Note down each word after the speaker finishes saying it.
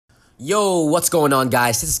Yo, what's going on,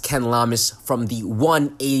 guys? This is Ken Lamas from the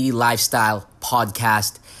 180 Lifestyle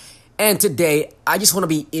Podcast. And today, I just want to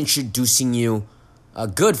be introducing you a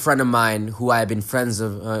good friend of mine who I've been friends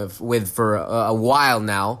with for a while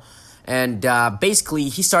now. And basically,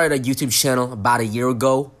 he started a YouTube channel about a year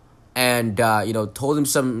ago. And, told him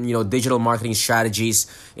some, digital marketing strategies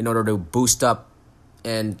in order to boost up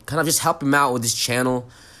and kind of just help him out with his channel.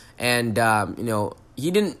 And, he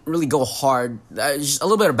didn't really go hard. Just a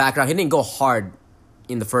little bit of background. He didn't go hard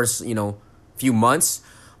in the first, few months.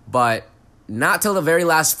 But not till the very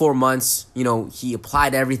last 4 months, he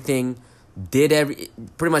applied everything, pretty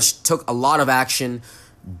much took a lot of action,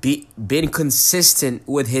 been consistent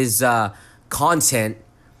with his content.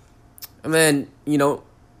 And then,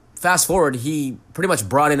 fast forward, he pretty much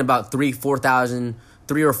brought in about 3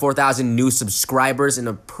 or 4,000 new subscribers and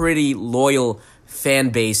a pretty loyal fan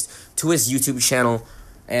base to his YouTube channel.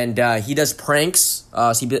 And he does pranks.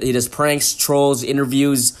 He does pranks, trolls,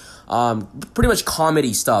 interviews, pretty much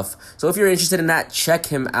comedy stuff. So if you're interested in that, check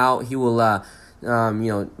him out. He will,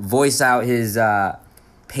 voice out his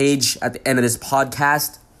page at the end of this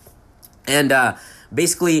podcast. And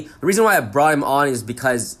basically, the reason why I brought him on is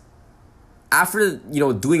because after,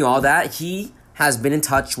 doing all that, he has been in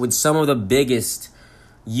touch with some of the biggest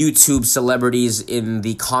YouTube celebrities in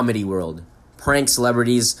the comedy world. Prank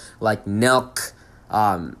celebrities like Nelk,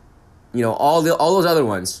 all those other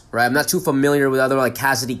ones, right? I'm not too familiar with other like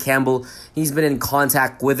Cassidy Campbell. He's been in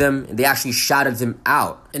contact with them, and they actually shouted him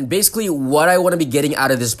out. And basically, what I want to be getting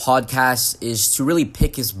out of this podcast is to really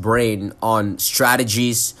pick his brain on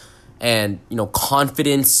strategies and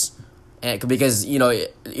confidence. And because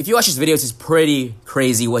if you watch his videos, it's pretty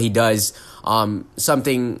crazy what he does.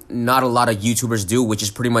 Something not a lot of YouTubers do, which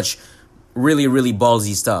is pretty much really, really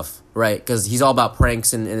ballsy stuff, right? Because he's all about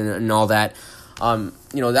pranks and all that.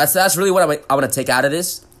 That's really what I want to take out of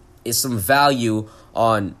this, is some value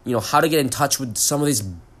on, how to get in touch with some of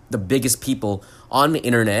the biggest people on the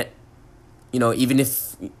internet, even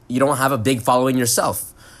if you don't have a big following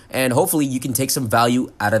yourself. And hopefully you can take some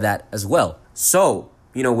value out of that as well. So,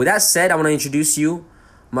 with that said, I want to introduce you,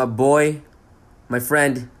 my boy, my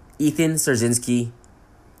friend, Ethan Serzynski,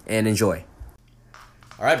 and enjoy.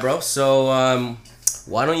 All right, bro. So,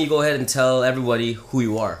 why don't you go ahead and tell everybody who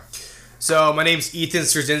you are? So, my name's Ethan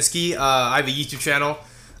Serzynski. I have a YouTube channel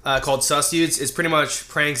called Sus Dudes. It's pretty much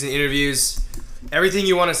pranks and interviews. Everything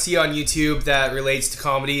you want to see on YouTube that relates to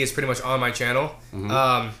comedy is pretty much on my channel.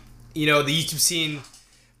 Mm-hmm. The YouTube scene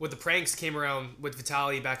with the pranks came around with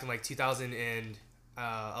Vitaly back in like 2011,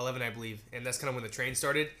 I believe. And that's kind of when the train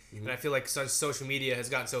started. Mm-hmm. And I feel like social media has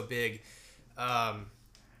gotten so big.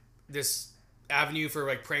 This avenue for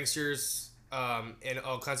like pranksters and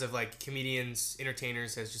all kinds of like comedians,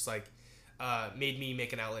 entertainers has just like made me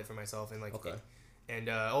make an outlet for myself, and like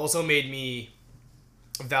also made me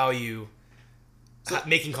value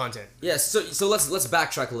making content. Yes. Yeah, so let's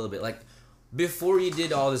backtrack a little bit. Like before you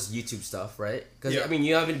did all this YouTube stuff, right? Because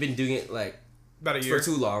you haven't been doing it like about a year for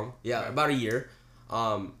too long. Yeah, about a year.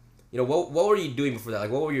 What were you doing before that?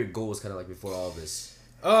 Like, what were your goals kind of like before all of this?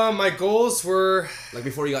 My goals were like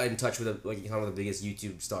before you got in touch with the biggest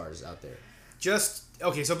YouTube stars out there.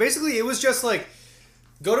 So basically it was just like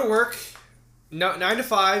go to work, 9 to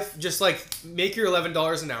 5, just like make your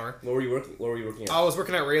 $11 an hour. What were you working at? I was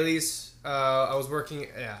working at Rayleigh's.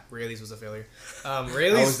 Rayleigh's was a failure.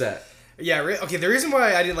 Rayleigh's. How was that? Yeah. Okay. The reason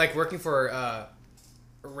why I didn't like working for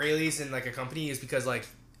Rayleigh's in like a company is because like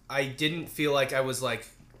I didn't feel like I was like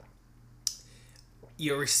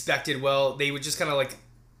respected well. They would just kind of like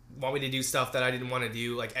want me to do stuff that I didn't want to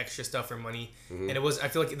do, like extra stuff for money. Mm-hmm. And I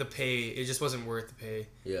feel like the pay, it just wasn't worth the pay.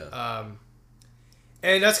 Yeah.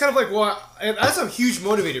 And that's kind of like that's a huge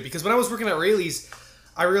motivator, because when I was working at Rayleigh's,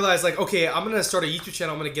 I realized like, okay, I'm going to start a YouTube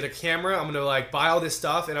channel. I'm going to get a camera. I'm going to like buy all this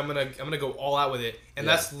stuff, and I'm going to go all out with it. And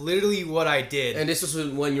that's literally what I did. And this was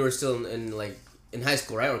when you were still in high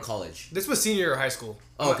school, right? Or college? This was senior year of high school.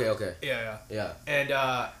 Oh, okay. Yeah. And,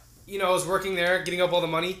 I was working there, getting up all the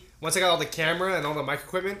money. Once I got all the camera and all the mic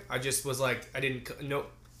equipment, I just was like,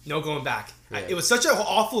 no going back. Yeah. It was such an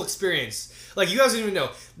awful experience. Like, you guys don't even know.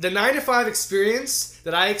 The 9 to 5 experience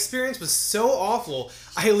that I experienced was so awful.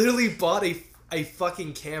 I literally bought a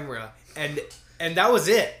fucking camera, and that was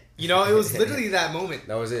it. It was literally that moment.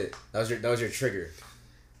 That was it. That was your trigger.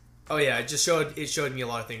 Oh yeah, it showed me a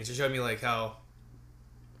lot of things. It showed me like how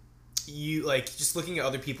you like just looking at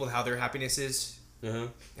other people and how their happiness is. Uh-huh.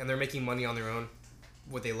 And they're making money on their own,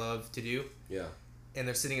 what they love to do. Yeah. And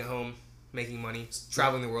they're sitting at home making money,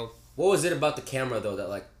 traveling the world. What was it about the camera though that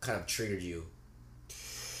like kind of triggered you?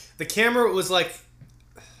 The camera was like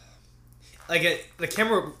the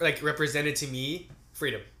camera like represented to me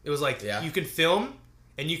freedom. It was like you can film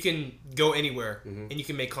and you can go anywhere and you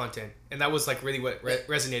can make content, and that was like really what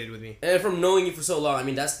resonated with me. And from knowing you for so long, I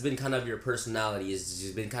mean, that's been kind of your personality. Is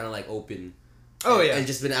just been kind of like open. And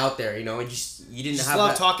just been out there, you know, and you didn't have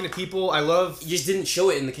love talking to people. I love. You just didn't show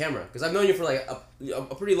it in the camera because I've known you for like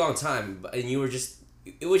a pretty long time, and you were just.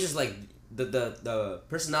 It was just like the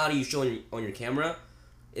personality you show on your camera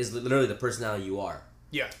is literally the personality you are.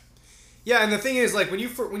 Yeah, yeah, and the thing is, like when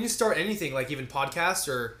you start anything, like even podcasts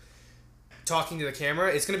or talking to the camera,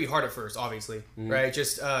 it's gonna be hard at first, obviously, right?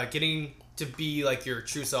 Just getting to be like your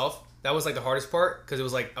true self. That was like the hardest part because it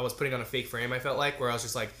was like I was putting on a fake frame. I felt like where I was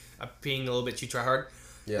just like being a little bit too try hard.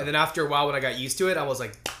 Yeah. And then after a while, when I got used to it, I was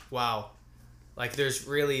like, wow, like there's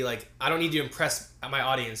really like I don't need to impress my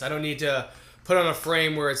audience. I don't need to put on a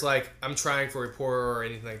frame where it's like I'm trying for rapport or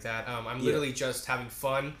anything like that. I'm literally just having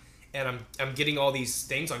fun, and I'm getting all these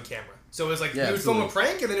things on camera. So it was like we would film a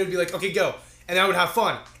prank, and then it would be like, okay, go. And then I would have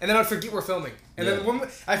fun. And then I would forget we're filming. And then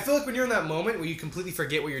I feel like when you're in that moment where you completely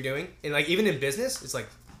forget what you're doing, and like even in business, it's like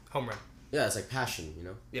home run. Yeah, it's like passion, you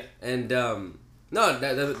know? Yeah. And no,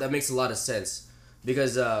 that makes a lot of sense.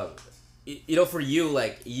 Because, you know, for you,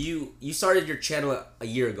 like, you started your channel a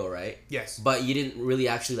year ago, right? Yes. But you didn't really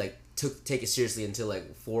actually, like, take it seriously until,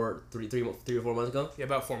 like, 3 or 4 months ago? Yeah,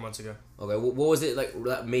 about 4 months ago. Okay, what was it, like,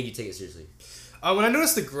 that made you take it seriously? When I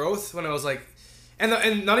noticed the growth, when I was, like...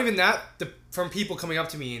 And not even that, from people coming up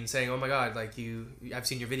to me and saying, oh my god, like, I've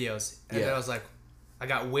seen your videos. And then I was like, I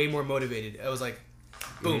got way more motivated. I was like,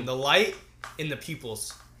 boom, the light in the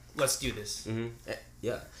pupils. Let's do this.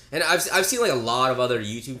 Yeah. And I've seen, like, a lot of other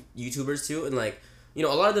YouTubers, too. And, like, you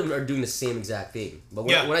know, a lot of them are doing the same exact thing. But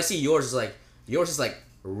when I see yours, it's like, yours is, like,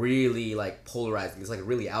 really, like, polarizing. It's, like,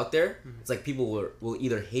 really out there. It's like people will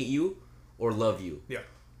either hate you or love you. Yeah.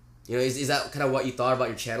 You know, is that kind of what you thought about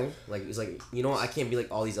your channel? Like, it's like, you know, I can't be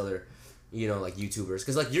like all these other, you know, like YouTubers,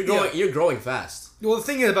 because like you're growing fast. Well, the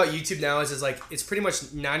thing about YouTube now is like it's pretty much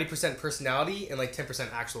 90% personality and like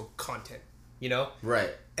 10% actual content. You know,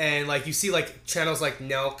 right? And like you see like channels like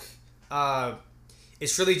Nelk,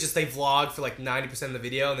 it's really just they vlog for like 90% of the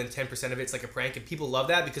video and then 10% of it's like a prank, and people love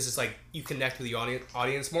that because it's like you connect with the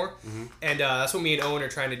audience more, and that's what me and Owen are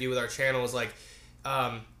trying to do with our channel is like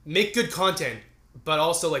make good content. But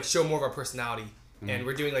also, like, show more of our personality. And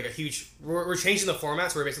we're doing, like, we're changing the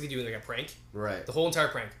format, so we're basically doing, like, a prank. Right. The whole entire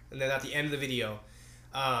prank. And then at the end of the video,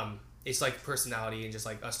 it's, like, personality and just,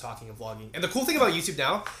 like, us talking and vlogging. And the cool thing about YouTube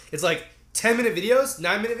now is, like, 10-minute videos,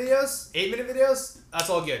 9-minute videos, 8-minute videos, that's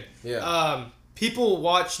all good. Yeah. People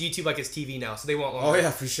watch YouTube like it's TV now, so they want longer. Oh,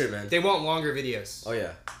 yeah, for sure, man. They want longer videos. Oh,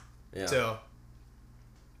 yeah. Yeah. So.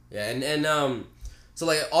 Yeah, and so,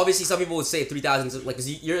 like, obviously some people would say 3,000, like, cause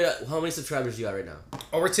you're how many subscribers you got right now?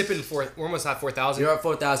 Oh, we're almost at 4,000. You're at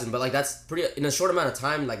 4,000, but, like, that's pretty, in a short amount of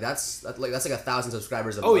time, like, that's like 1,000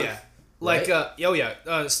 subscribers a month. Oh, yeah. Like, right?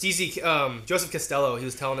 Steezy, Joseph Costello, he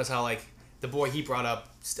was telling us how, like, the boy he brought up,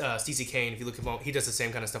 Steezy Kane, if you look him up, he does the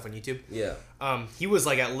same kind of stuff on YouTube. Yeah. He was,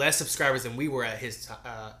 like, at less subscribers than we were at his,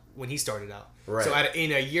 when he started out. Right. So,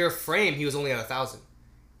 in a year frame, he was only at 1,000.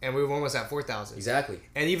 And we were almost at 4,000. Exactly.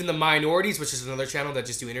 And even the Minorities, which is another channel that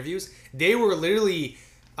just do interviews, they were literally,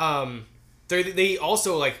 they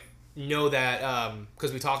also like know that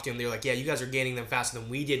because we talked to them, they were like, yeah, you guys are gaining them faster than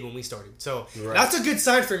we did when we started. So that's a good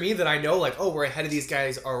sign for me that I know like, oh, we're ahead of these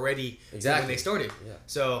guys already when they started. Yeah.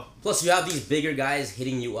 So plus you have these bigger guys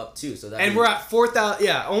hitting you up too. So that and we're at 4,000,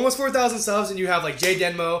 almost 4,000 subs, and you have like Jay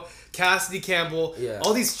Denmo, Cassidy Campbell,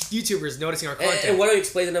 all these YouTubers noticing our content. And what do you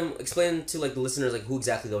explain to them? Explain to like the listeners like who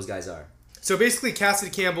exactly those guys are. So basically, Cassidy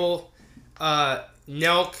Campbell,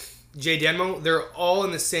 Nelk, Jay Denmo, they're all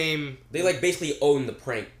in the same. They like basically own the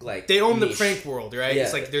prank like. They own niche. the prank world, right? Yeah,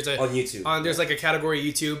 it's like there's on YouTube. There's like a category of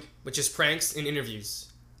YouTube which is pranks and interviews.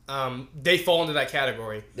 They fall into that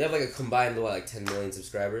category. They have like a combined like 10 million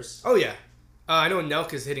subscribers. Oh yeah, I know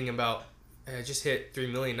Nelk is hitting about. Just hit 3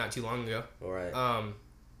 million not too long ago. All right.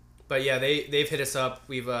 But yeah, they've hit us up.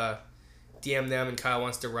 We've DM'd them, and Kyle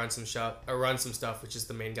wants to run some stuff, which is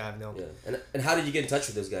the main guy of Nelk. Yeah. And how did you get in touch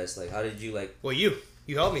with those guys? Like, how did you like? Well, you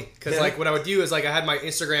helped me because like what I would do is like I had my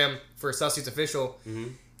Instagram for Celsius Official,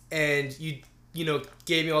 and you know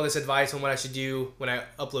gave me all this advice on what I should do when I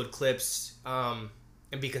upload clips, and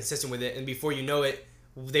be consistent with it. And before you know it,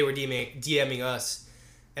 they were DMing us,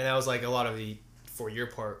 and that was like a lot of the for your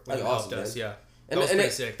part. That's awesome, man. Yeah. That was pretty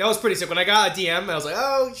sick. That was pretty sick. When I got a DM, I was like,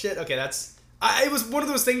 oh, shit, okay, it was one of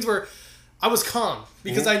those things where I was calm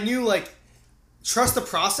because I knew, like, trust the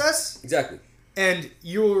process. Exactly. And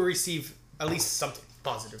you will receive at least something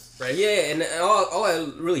positive, right? Yeah, and all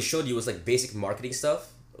I really showed you was, like, basic marketing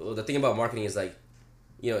stuff. The thing about marketing is, like,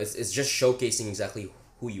 you know, it's just showcasing exactly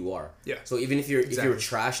who you are. Yeah. So even if you're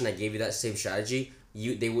trash and I gave you that same strategy,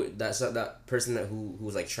 that person who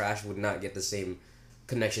was like trash would not get the same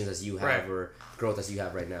connections as you have or growth as you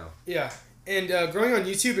have right now. Yeah. And growing on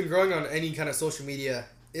YouTube and growing on any kind of social media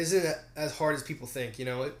isn't as hard as people think. You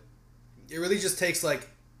know, it really just takes like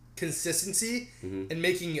consistency and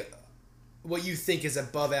making what you think is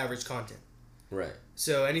above average content. Right.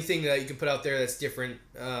 So anything that you can put out there that's different,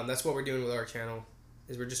 that's what we're doing with our channel.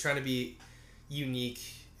 Is we're just trying to be unique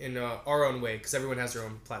in our own way because everyone has their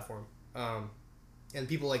own platform. And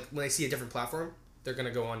people like when they see a different platform, they're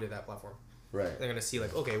gonna go onto that platform. Right. They're gonna see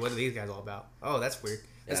like, okay, what are these guys all about? Oh, that's weird.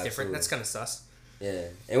 That's different. That's kind of sus. Yeah.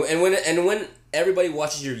 And when everybody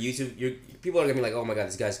watches your YouTube, people are gonna be like, oh my god,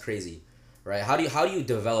 this guy's crazy, right? How do you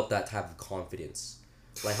develop that type of confidence?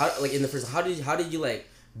 Like in the first, how did you like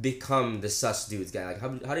become the sus dudes guy? Like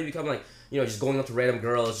how did you become like, you know, just going up to random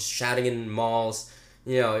girls, just shouting in malls,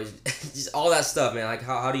 you know, just all that stuff, man. Like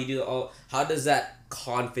how do you do all? How does that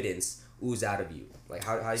confidence ooze out of you? Like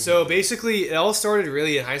how So basically, it all started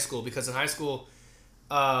really in high school because in high school,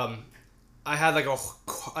 I had like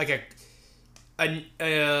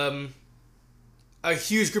a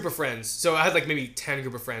huge group of friends. So I had like maybe 10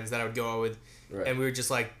 group of friends that I would go out with, and we would just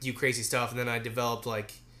like do crazy stuff. And then I developed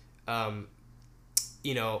like,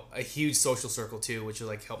 you know, a huge social circle too, which would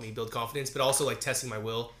like help me build confidence, but also like testing my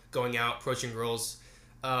will, going out, approaching girls.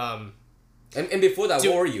 And before that,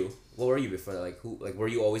 what were you? What were you before that? Like were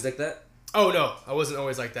you always like that? Oh no, I wasn't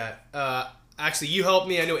always like that. Actually, you helped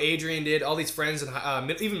me. I know Adrian did. All these friends,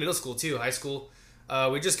 and even middle school too, high school.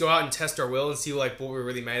 We just go out and test our will and see like what we're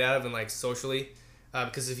really made out of and like socially.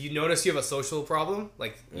 Because if you notice you have a social problem,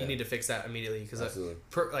 like you need to fix that immediately. Because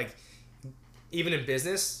like even in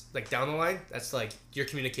business, like down the line, that's like your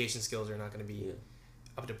communication skills are not going to be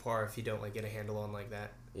up to par if you don't like get a handle on like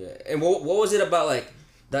that. Yeah. And what was it about like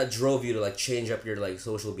that drove you to like change up your like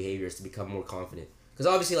social behaviors to become more confident? Because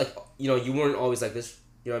obviously, like, you know, you weren't always like this.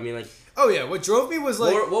 You know what I mean? Like, oh yeah, what drove me was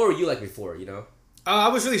like, what were you like before? You know, I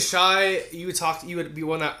was really shy. You would be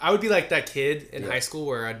one that I would be like that kid in high school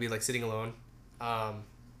where I'd be like sitting alone,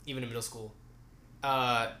 even in middle school,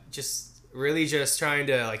 just really just trying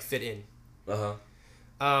to like fit in.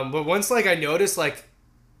 But once like I noticed like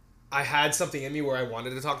I had something in me where I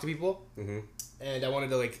wanted to talk to people, and I wanted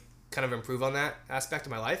to like kind of improve on that aspect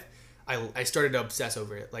of my life, I started to obsess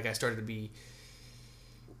over it. Like I started to be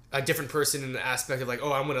a different person in the aspect of like,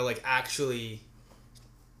 oh, I'm gonna like actually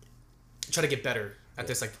try to get better at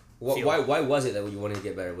this like. Why was it that you wanted to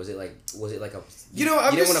get better? Was it like a you didn't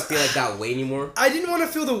want to feel like that way anymore? I didn't want to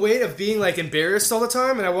feel the weight of being like embarrassed all the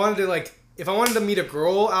time, and I wanted to like if I wanted to meet a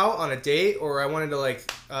girl out on a date or I wanted to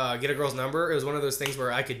like get a girl's number, it was one of those things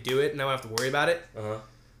where I could do it and I don't have to worry about it.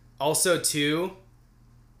 Also, too,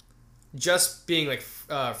 just being like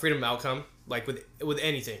freedom of outcome, like with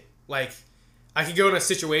anything, like. I could go in a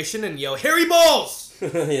situation and yell, "Hairy balls!"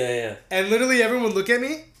 yeah. And literally everyone would look at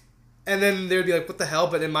me, and then they'd be like, "What the hell?"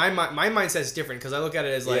 But then my mindset is different because I look at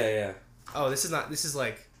it as like, "Oh, this is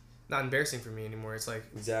like not embarrassing for me anymore." It's like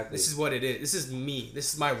this is what it is. This is me.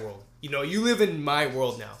 This is my world. You know, you live in my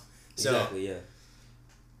world now. So, exactly. Yeah.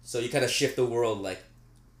 So you kind of shift the world like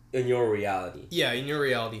in your reality. Yeah, in your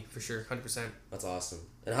reality for sure, 100%. That's awesome.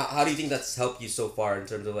 And how do you think that's helped you so far in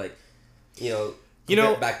terms of like, you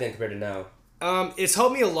know, back then compared to now? It's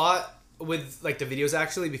helped me a lot with like the videos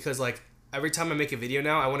actually because like every time I make a video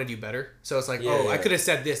now I want to do better. So it's like I could have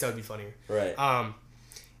said this, that would be funnier. Right.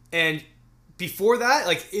 And before that,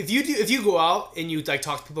 like if you go out and you like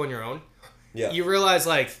talk to people on your own, you realize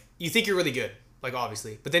like you think you're really good, like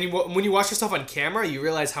obviously, but then when you watch yourself on camera, you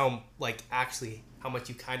realize how like actually how much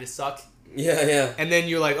you kind of suck. Yeah. And then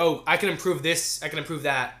you're like, oh, I can improve this, I can improve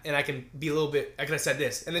that, and I can be a little bit, I could have said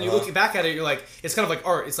this. And then you look back at it, you're like, it's kind of like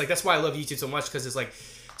art. It's like, that's why I love YouTube so much, because it's like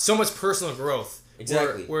so much personal growth.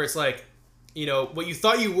 Exactly. Where it's like, you know, what you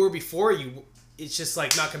thought you were before, it's just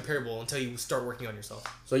like not comparable until you start working on yourself.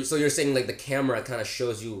 So you're saying like the camera kind of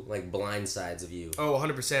shows you like blind sides of you. Oh,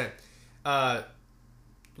 100%.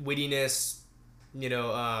 Wittiness, you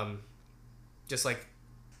know, just like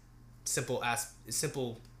simple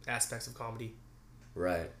aspects of comedy.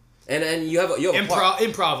 Right. And you have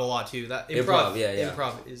improv a lot too. That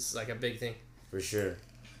improv is like a big thing. For sure.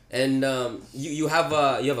 And you have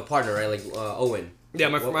a partner, right? Like Owen. Yeah,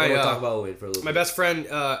 we'll talk about Owen for a little bit. My best friend,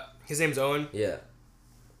 his name's Owen. Yeah.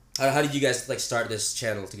 How did you guys like start this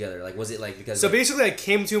channel together? Like, was it like because? So basically, I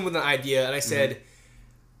came to him with an idea, and I said,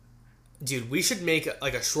 "Dude, we should make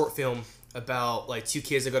like a short film about like two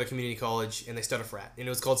kids that go to community college and they start a frat, and it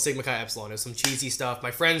was called Sigma Chi Epsilon. It was some cheesy stuff.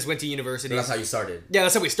 My friends went to university. That's how you started. Yeah,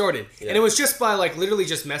 that's how we started, and it was just by like literally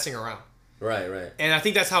just messing around. Right. And I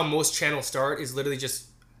think that's how most channels start, is literally just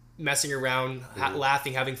messing around,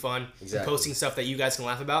 laughing, having fun, and posting stuff that you guys can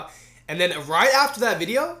laugh about. And then right after that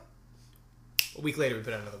video, a week later we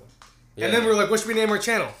put out another one. Yeah. And then we were like, what should we name our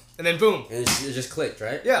channel? And then boom. And it just clicked,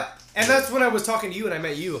 right? Yeah. And that's when I was talking to you and I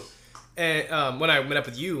met you. And when I met up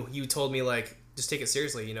with you, you told me, like, just take it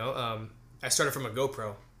seriously, you know? I started from a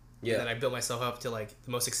GoPro. Yeah. And then I built myself up to, like,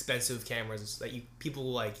 the most expensive cameras that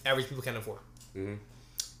average people can afford. Mm-hmm.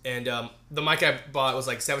 And the mic I bought was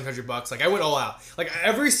like $700. Like, I went all out. Like,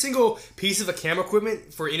 every single piece of a camera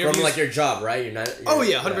equipment for interviews. From, like, your job, right? You're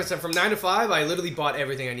 100%. From 9 to 5, I literally bought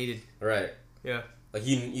everything I needed. Right. Yeah. Like,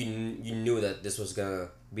 you knew that this was gonna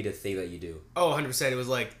be the thing that you do. Oh, 100%. It was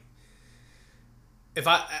like, if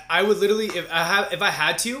I would literally, if I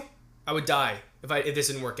had to, I would die if this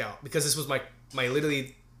didn't work out, because this was my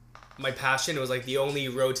passion. It was like the only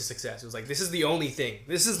road to success. It was like, this is the only thing.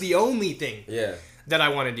 This is the only thing. Yeah. That I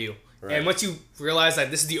want to do. Right. And once you realize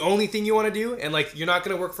that this is the only thing you want to do, and like, you're not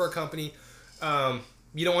going to work for a company,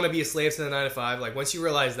 you don't want to be a slave to the 9 to 5. Like, once you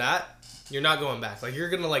realize that, you're not going back. Like, you're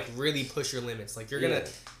going to like really push your limits. Like, you're going to,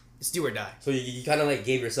 it's do or die. So you kind of like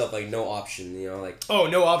gave yourself like no option, you know, like. Oh,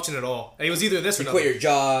 no option at all. It was either this or nothing. You quit your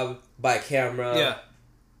job, buy a camera. Yeah.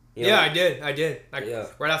 You know? Yeah, I did.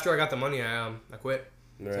 Right after I got the money, I quit.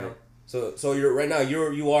 Right. So you're right now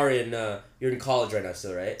you're in college right now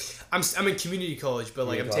still, right? I'm in community college, but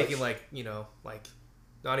like I'm taking like, you know, like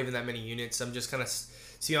not even that many units. I'm just kind of,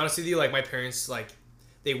 to be honest with you, like my parents, like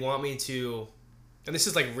they want me to, and this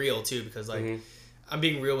is like real too, because like I'm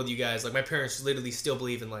being real with you guys. Like my parents literally still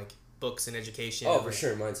believe in like books and education. Oh, and, for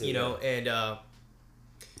sure, mine too. You know, and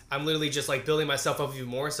I'm literally just like building myself up even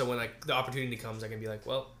more. So when like the opportunity comes, I can be like,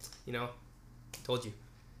 well, you know, told you.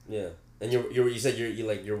 Yeah. And you said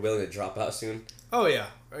you're willing to drop out soon? Oh yeah.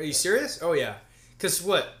 Are you serious? Oh yeah. Cause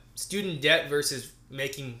what, student debt versus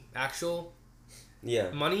making actual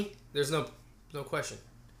money? There's no question.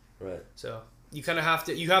 Right. So you kind of have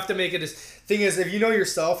to make it. Thing is, if you know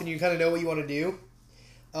yourself and you kind of know what you want to do,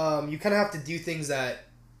 you kind of have to do things that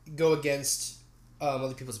go against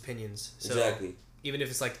other people's opinions. So exactly. Even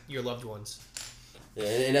if it's like your loved ones. Yeah,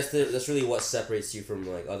 and that's really what separates you from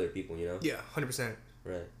like other people, you know. Yeah, 100%.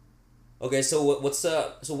 Right. Okay, so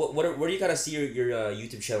where do you kind of see your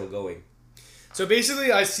YouTube channel going? So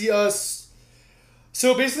basically, I see us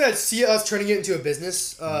turning it into a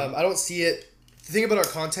business. I don't see it. The thing about our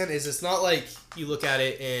content is it's not like you look at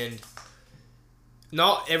it and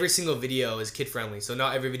not every single video is kid friendly. So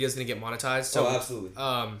not every video is gonna get monetized. So, absolutely.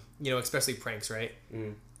 You know, especially pranks, right?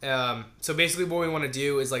 So basically, what we want to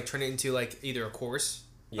do is like turn it into like either a course.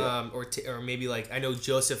 Yeah. Or maybe like, I know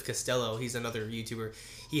Joseph Costello, he's another YouTuber.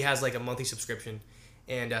 He has like a monthly subscription,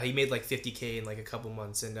 and he made like $50K in like a couple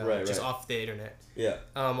months, and off the internet. Yeah.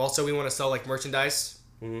 Also, we want to sell like merchandise.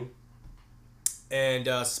 Mm-hmm. And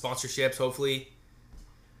sponsorships, hopefully.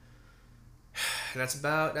 And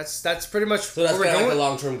that's pretty much. So that's kind of like the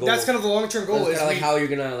long-term goal. That's kind of the long-term goal. That's kind of like how you're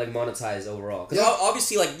gonna like monetize overall. Because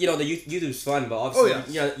obviously, like, you know, the YouTube's fun, but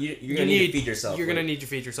obviously, you're gonna need to feed yourself. You're gonna need to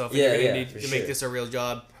feed yourself. You're gonna need to make this a real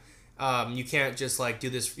job. You can't just like do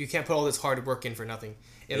this. You can't put all this hard work in for nothing.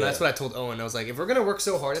 And that's what I told Owen. I was like, if we're gonna work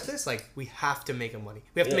so hard at this, like, we have to make money.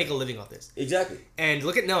 We have to make a living off this. Exactly. And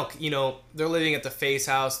look at Nelk. You know, they're living at the Face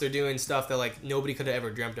House. They're doing stuff that like nobody could have ever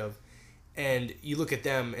dreamt of. And you look at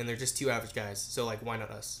them, and they're just two average guys. So, like, why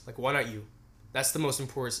not us? Like, why not you? That's the most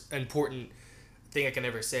important thing I can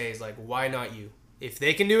ever say is, like, why not you? If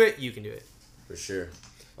they can do it, you can do it. For sure.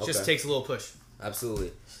 Okay. Just takes a little push.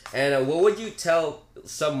 Absolutely. And what would you tell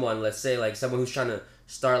someone, let's say, like, someone who's trying to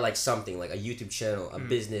start, like, something, like a YouTube channel, a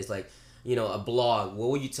business, like, you know, a blog?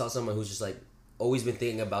 What would you tell someone who's just, like, always been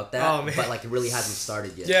thinking about that, but, like, it really hasn't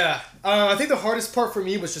started yet? Yeah. I think the hardest part for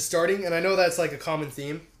me was just starting, and I know that's, like, a common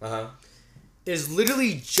theme. Uh-huh. Is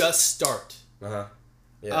literally just start. Uh-huh.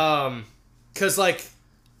 Yeah. Cause like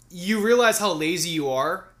you realize how lazy you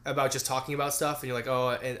are about just talking about stuff, and you're like, oh,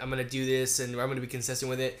 and I'm gonna do this, and I'm gonna be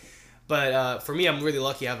consistent with it. But for me, I'm really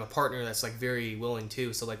lucky. I have a partner that's like very willing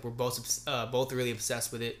too. So like we're both really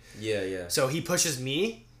obsessed with it. Yeah, yeah. So he pushes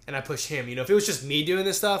me, and I push him. You know, if it was just me doing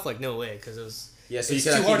this stuff, like no way, because it was. Yeah, so you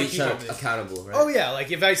gotta keep each other accountable, right? Oh yeah,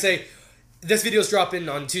 like if I say this video's dropping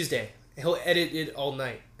on Tuesday, he'll edit it all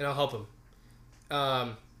night, and I'll help him.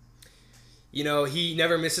 You know, he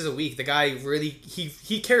never misses a week. The guy really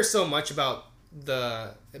he cares so much about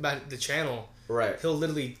the channel. Right. He'll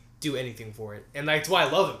literally do anything for it, and that's why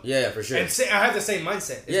I love him. Yeah, for sure. And I have the same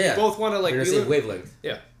mindset. We both want to like. You're the same wavelength.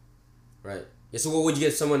 Yeah. Right. Yeah. So, what would you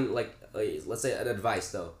give someone like let's say an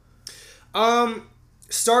advice though?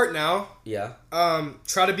 Start now. Yeah.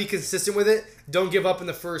 Try to be consistent with it. Don't give up in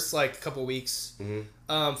the first like couple weeks.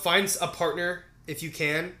 Mm-hmm. Find a partner if you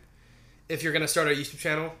can. If you're gonna start a YouTube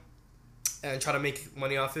channel, and try to make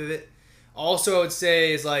money off of it. Also, I would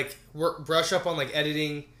say is like brush up on like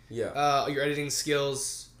editing. Yeah. Your editing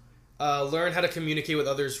skills. Learn how to communicate with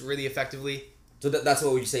others really effectively. So that's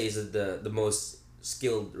what would you say is the most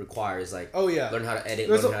skill requires, like, oh yeah, learn how to edit,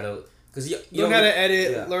 learn how to, because you learn how to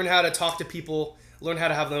edit, learn how to talk to people, learn how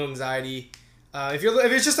to have no anxiety. If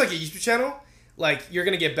it's just like a YouTube channel, like you're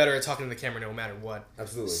gonna get better at talking to the camera no matter what.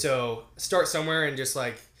 Absolutely. So start somewhere and just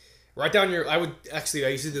like write down your. I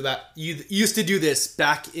used to do that. You used to do this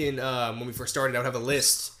back in when we first started. I would have a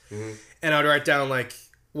list, and I would write down like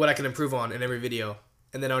what I can improve on in every video.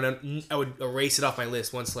 And then I would erase it off my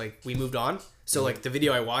list once like we moved on. So like the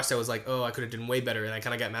video I watched, I was like, oh, I could have done way better, and I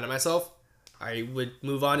kind of got mad at myself. I would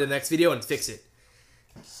move on to the next video and fix it.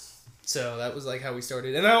 So that was like how we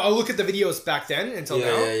started. And I'll look at the videos back then until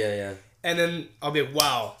now. Yeah. And then I'll be like,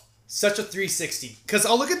 wow, such a 360. Because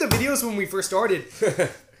I'll look at the videos when we first started,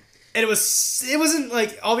 and it wasn't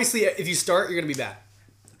like, obviously if you start, you're gonna be bad,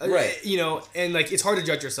 right? You know, and like it's hard to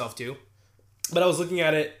judge yourself too. But I was looking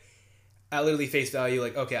at it at literally face value,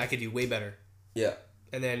 like, okay, I could do way better. Yeah.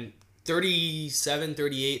 And then 37,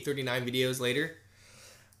 38, 39 videos later,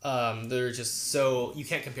 they're just so, you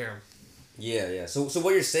can't compare them. Yeah. So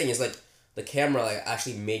what you're saying is like the camera like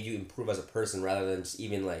actually made you improve as a person rather than just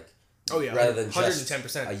even like, rather than 110%.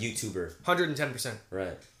 Just a YouTuber. 110%.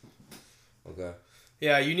 Right. Okay.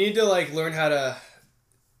 Yeah, you need to like learn how to,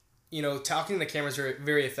 you know, talking to the camera is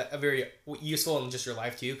very useful in just your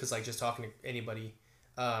life too, because like just talking to anybody.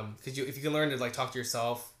 Because if you can learn to like talk to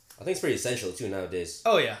yourself, I think it's pretty essential too nowadays.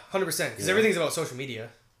 Oh yeah, 100%. Because everything's about social media.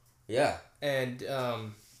 Yeah. And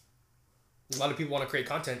a lot of people want to create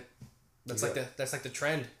content. That's like the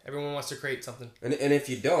trend. Everyone wants to create something. And if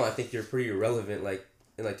you don't, I think you're pretty irrelevant like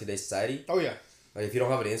in like today's society. Oh yeah. Like if you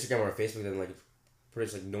don't have an Instagram or a Facebook, then like pretty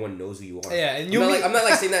much like no one knows who you are. Yeah, and I'm not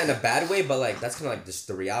like saying that in a bad way, but like that's kind of like just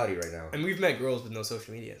the reality right now. And we've met girls with no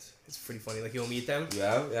social medias. It's pretty funny. Like you'll meet them.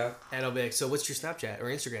 Yeah. And I'll be like, so what's your Snapchat or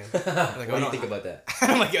Instagram? Like, what do you think about that?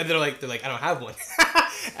 I'm like, they're like, I don't have one.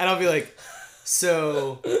 And I'll be like,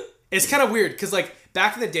 so it's kind of weird because like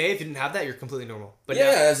back in the day, if you didn't have that, you're completely normal. But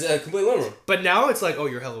yeah, it's completely normal. But now it's like, oh,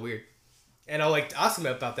 you're hella weird. And I'll like ask them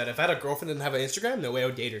about that. If I had a girlfriend and didn't have an Instagram, no way I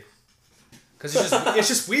would date her. Because it's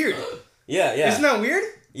just weird. Yeah. Isn't that weird?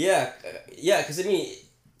 Yeah. Because I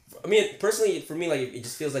mean, personally, for me, like it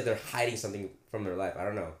just feels like they're hiding something from their life. I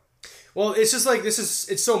don't know. Well, it's just like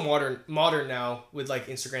it's so modern now with like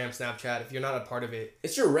Instagram, Snapchat. If you're not a part of it,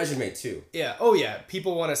 it's your resume too. Yeah. Oh yeah.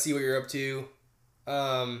 People want to see what you're up to.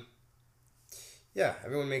 Yeah.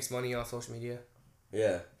 Everyone makes money off social media.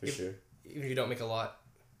 Yeah, for sure. Even if you don't make a lot.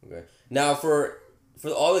 Okay. Now for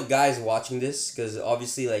all the guys watching this, because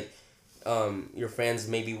obviously like, your friends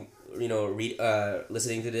maybe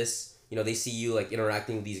listening to this, you know, they see you like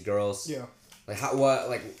interacting with these girls. Yeah.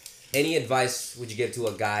 Like any advice would you give to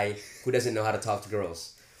a guy who doesn't know how to talk to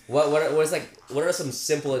girls? What are some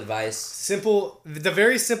simple advice? The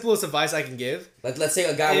very simplest advice I can give. Let's say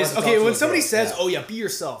a guy wants to talk when to somebody girl. says, "Oh yeah, be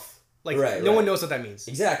yourself." Like no one knows what that means.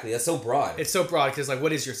 Exactly, that's so broad. It's so broad because like,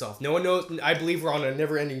 what is yourself? No one knows. I believe we're on a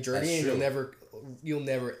never-ending journey, and you'll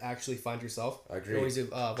never actually find yourself. I agree. You're always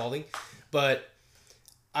evolving, but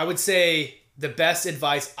I would say the best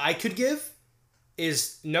advice I could give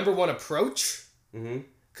is number one, approach.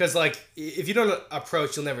 Because like if you don't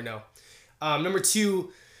approach, you'll never know. Number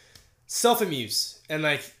two, self-amuse and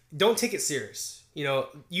like don't take it serious. You know,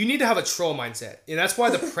 you need to have a troll mindset, and that's why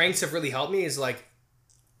the pranks have really helped me. Is like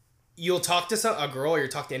you'll talk to a girl or you're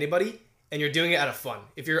talking to anybody, and you're doing it out of fun.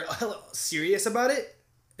 If you're serious about it,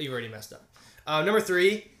 you've already messed up. Number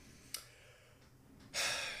three,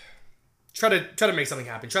 try to make something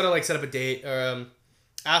happen. Try to like set up a date.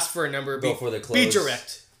 Ask for a number. Go for the close. Be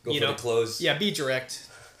direct. Go for the close. Yeah, be direct.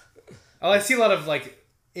 I see a lot of like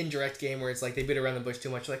indirect game where it's like they beat around the bush too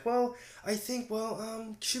much. Like, well, I think,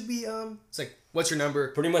 should we, it's like, what's your number?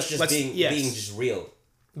 Pretty much just being just real.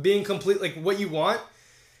 Being complete, like what you want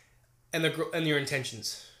and and your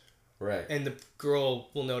intentions. Right. And the girl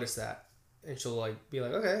will notice that. And she'll like be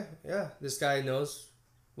like, okay, yeah, this guy knows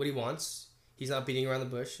what he wants. He's not beating around the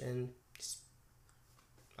bush, and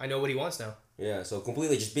I know what he wants now. Yeah, so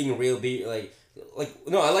completely just being real,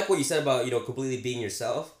 no, I like what you said about, completely being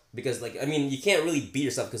yourself. Because, like, I mean, you can't really be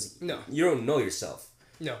yourself because you don't know yourself.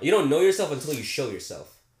 No. You don't know yourself until you show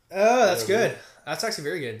yourself. Oh, that's good. That's actually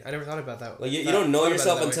very good. I never thought about that. Like, you don't know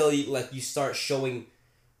yourself until you start showing,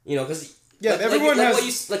 because... Yeah, everyone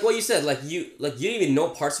has... What you said, you didn't even know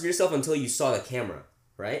parts of yourself until you saw the camera,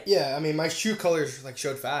 right? Yeah, I mean, my shoe colors,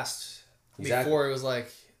 showed fast. Exactly. Before it was, I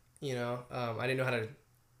didn't know how to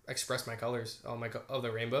express my colors of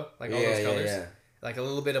the rainbow. All those colors. Yeah. Like, a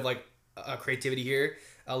little bit of, creativity here.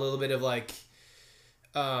 a little bit of like,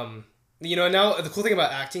 now the cool thing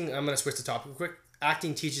about acting, I'm gonna switch the topic real quick.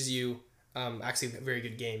 Acting teaches you actually a very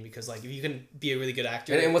good game because like if you can be a really good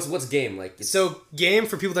actor. And what's game like? So game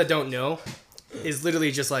for people that don't know is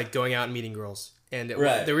literally just like going out and meeting girls. And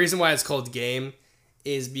the reason why it's called game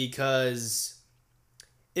is because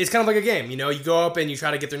it's kind of like a game. You go up and you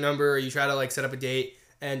try to get their number, or you try to like set up a date,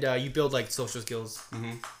 and you build like social skills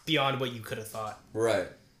beyond what you could have thought. Right.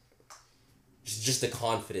 Just the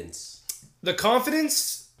confidence. The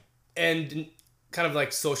confidence and kind of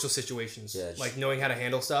like social situations. Yeah, like knowing how to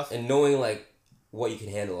handle stuff. And knowing like what you can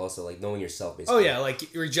handle also, like knowing yourself basically. Oh yeah, like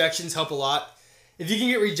rejections help a lot. If you can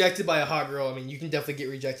get rejected by a hot girl, I mean, you can definitely get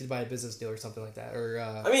rejected by a business deal or something like that. Or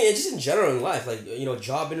I mean, it's just in general in life, like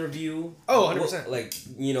job interview. Oh, 100%. Like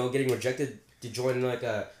getting rejected to join like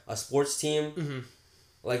a sports team. Mm-hmm.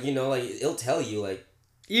 Like like it'll tell you like.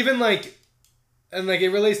 Even like, and like it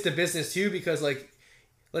relates to business too because like,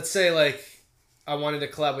 let's say like, I wanted to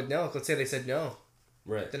collab with Nelk. Let's say they said no.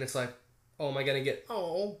 Right. Then it's like, oh, am I gonna get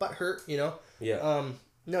butt hurt? Yeah.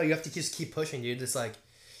 No, you have to just keep pushing, dude. It's like,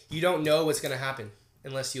 you don't know what's gonna happen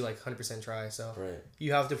unless you like 100% try. So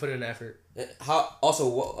you have to put in an effort. How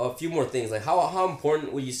also a few more things like how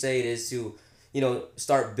important would you say it is to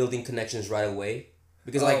start building connections right away?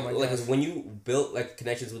 Because when you build like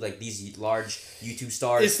connections with like these large YouTube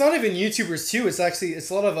stars, it's not even YouTubers too. It's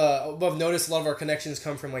a lot of I've noticed a lot of our connections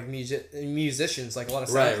come from like musicians, like a lot of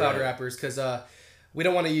SoundCloud rappers, because we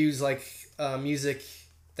don't want to use like music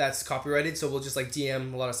that's copyrighted, so we'll just like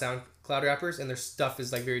DM a lot of SoundCloud rappers, and their stuff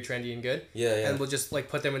is like very trendy and good. Yeah. And we'll just like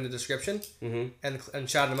put them in the description, and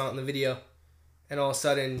shout them out in the video, and all of a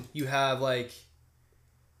sudden you have like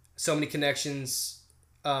so many connections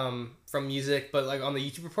from music, but like on the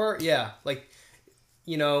YouTuber part, like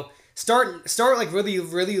start like really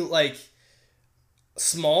really like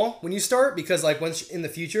small when you start, because like once in the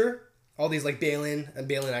future, all these like Balin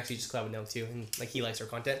actually just collab with Nelk too, and like he likes our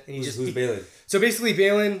content, and who's Balin? So basically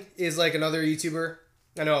Balin is like another YouTuber.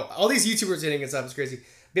 I know all these YouTubers hitting us up, it's crazy.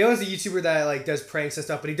 Balin's a YouTuber that like does pranks and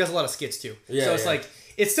stuff, but he does a lot of skits too. Yeah, so it's like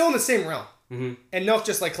it's still in the same realm. Mm-hmm. And Nelk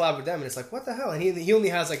just like collabed with them, and it's like, what the hell? And he only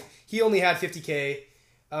had 50K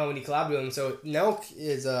when he collabed with him. So Nelk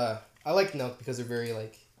is I like Nelk because they're very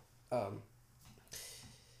like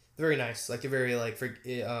very nice. Like they're very like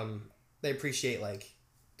they appreciate like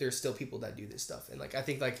there's still people that do this stuff, and like I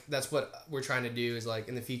think like that's what we're trying to do is like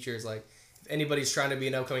in the future is like if anybody's trying to be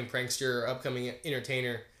an upcoming prankster or upcoming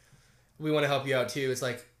entertainer, we want to help you out too. It's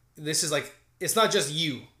like this is like it's not just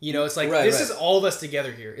you, it's like this is all of us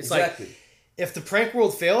together here. It's exactly. Like if the prank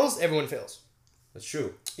world fails, everyone fails. That's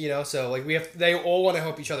true. So like they all want to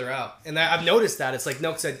help each other out, and I've noticed that it's like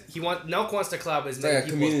Nelk said Nelk wants to collab with as many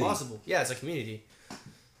people as possible. Yeah, it's a community.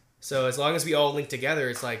 So as long as we all link together,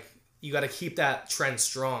 it's like you got to keep that trend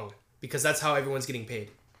strong because that's how everyone's getting paid.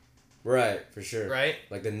 Right, for sure. Right?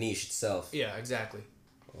 Like the niche itself. Yeah, exactly.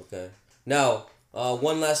 Okay. Now,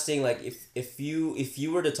 one last thing, like if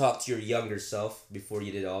you were to talk to your younger self before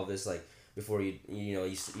you did all this, like before you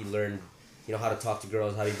learned how to talk to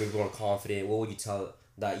girls, how to be more confident, what would you tell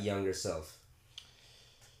that younger self?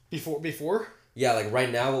 Before? Yeah, like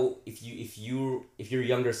right now, if your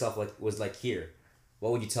younger self like was like here,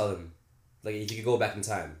 what would you tell them? Like if you could go back in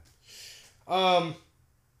time.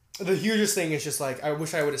 The hugest thing is just like I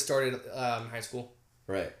wish I would have started high school.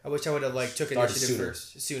 Right. I wish I would have like took initiative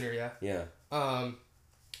sooner. Yeah. Yeah.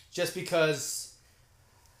 Just because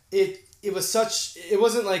it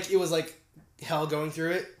wasn't like it was like hell going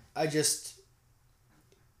through it.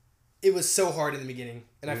 It was so hard in the beginning,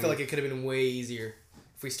 and I feel like it could have been way easier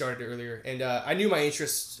if we started earlier. And I knew my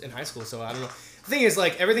interests in high school, so I don't know. The thing is,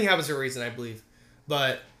 like, everything happens for a reason, I believe.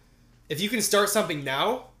 But if you can start something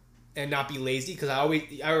now and not be lazy, because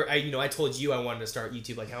I told you I wanted to start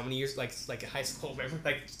YouTube like how many years, like high school, remember,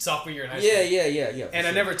 like sophomore year in high school. Yeah. And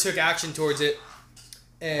I never took action towards it,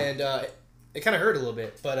 and it kind of hurt a little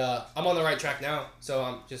bit. But I'm on the right track now, so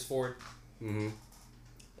I'm just forward. Mm-hmm.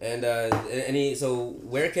 And so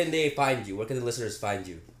where can they find you? Where can the listeners find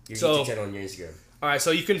you? Your YouTube channel and your Instagram. All right, so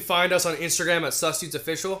you can find us on Instagram at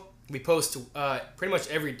SusDudesOfficial. We post pretty much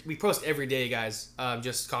every day, guys.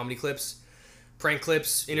 Just comedy clips, prank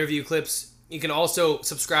clips, interview clips. You can also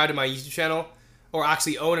subscribe to my YouTube channel, or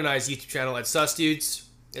actually own a nice YouTube channel at SusDudes.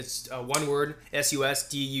 It's one word,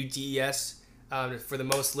 SUSDUDES, for the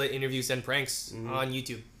most lit interviews and pranks on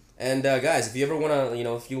YouTube. And guys, if you ever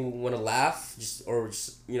wanna laugh, just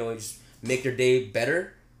make your day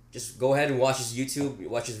better, just go ahead and watch his YouTube,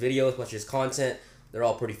 watch his videos, watch his content. They're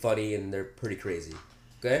all pretty funny and they're pretty crazy.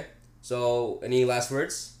 Okay, so any last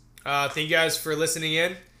words? Thank you guys for listening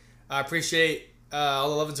in. I appreciate all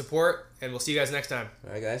the love and support, and we'll see you guys next time.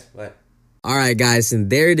 All right, guys. Bye. All right, guys, and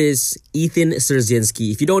there it is, Ethan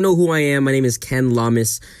Serzynski. If you don't know who I am, my name is Ken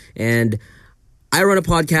Lamas, and I run a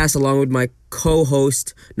podcast along with my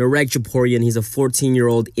co-host, Nareg Chaporian. He's a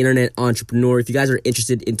 14-year-old internet entrepreneur. If you guys are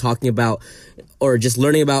interested in talking about or just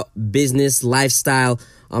learning about business, lifestyle,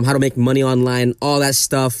 how to make money online, all that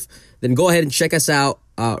stuff, then go ahead and check us out,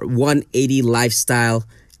 180 Lifestyle,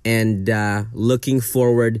 and looking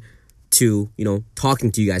forward to,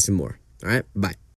 talking to you guys some more. All right, bye.